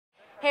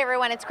Hey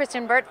everyone, it's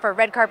Kristyn Burtt for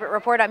Red Carpet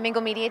Report on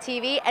Mingle Media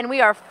TV, and we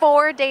are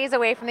 4 days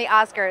away from the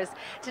Oscars.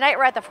 Tonight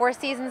we're at the Four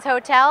Seasons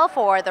Hotel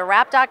for the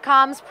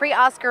Wrap.com's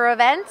pre-Oscar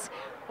event.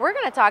 We're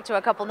going to talk to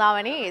a couple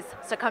nominees,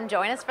 so come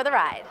join us for the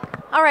ride.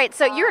 All right,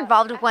 so you're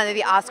involved with one of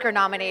the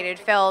Oscar-nominated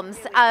films,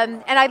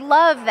 and I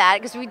love that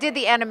because we did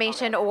the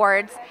Animation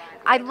Awards.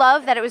 I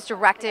love that it was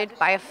directed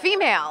by a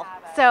female.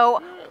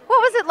 So what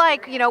was it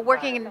like,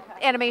 working in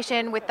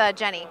animation with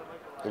Jenny?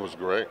 It was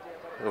great.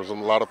 It was a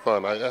lot of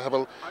fun.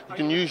 You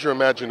can use your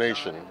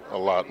imagination a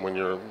lot when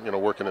you're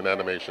working in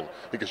animation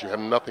because you have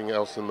nothing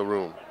else in the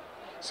room.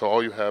 So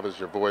all you have is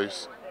your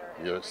voice,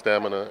 your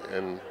stamina,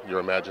 and your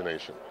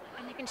imagination.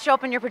 And you can show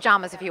up in your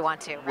pajamas if you want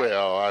to. Right?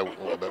 Well,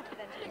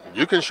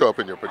 you can show up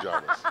in your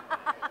pajamas.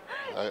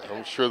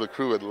 I'm sure the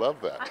crew would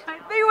love that.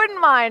 They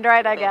wouldn't mind,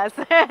 right, I guess.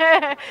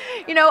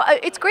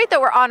 It's great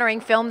that we're honoring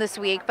film this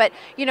week, but,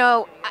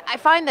 I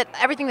find that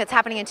everything that's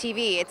happening in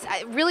TV, it's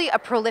really a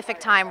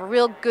prolific time,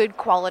 real good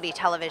quality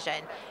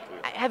television.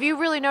 Have you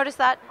really noticed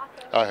that?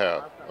 I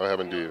have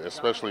indeed,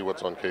 especially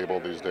what's on cable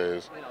these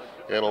days,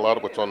 and a lot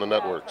of what's on the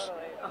networks.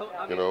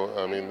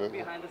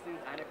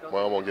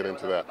 Well, I won't get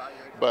into that,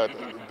 but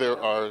there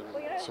are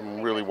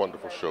some really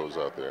wonderful shows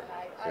out there,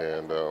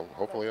 and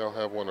hopefully I'll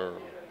have one or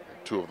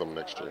two of them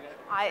next year.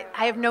 I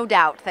have no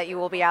doubt that you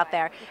will be out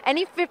there.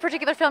 Any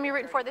particular film you're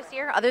rooting for this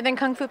year, other than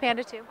Kung Fu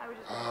Panda 2?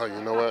 Oh,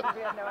 you know what?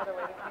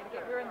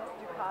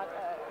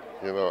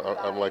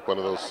 I'm like one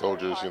of those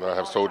soldiers. I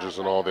have soldiers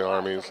in all the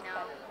armies,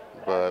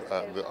 but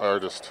the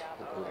artist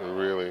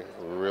really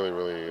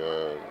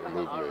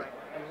moved me,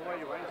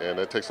 and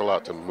it takes a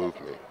lot to move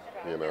me.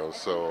 And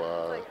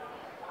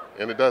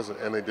it doesn't,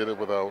 and they did it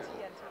without,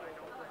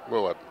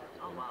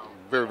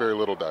 very, very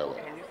little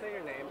dialogue,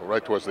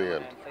 right towards the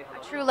end. A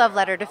true love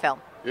letter to film.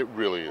 It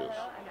really is.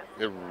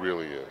 It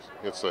really is.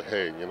 It's a,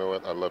 hey, you know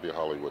what? I love you,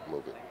 Hollywood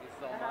movie.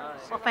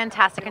 Well,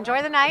 fantastic.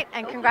 Enjoy the night,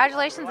 and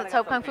congratulations. Let's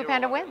hope Kung Fu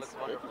Panda wins.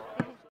 Thank you.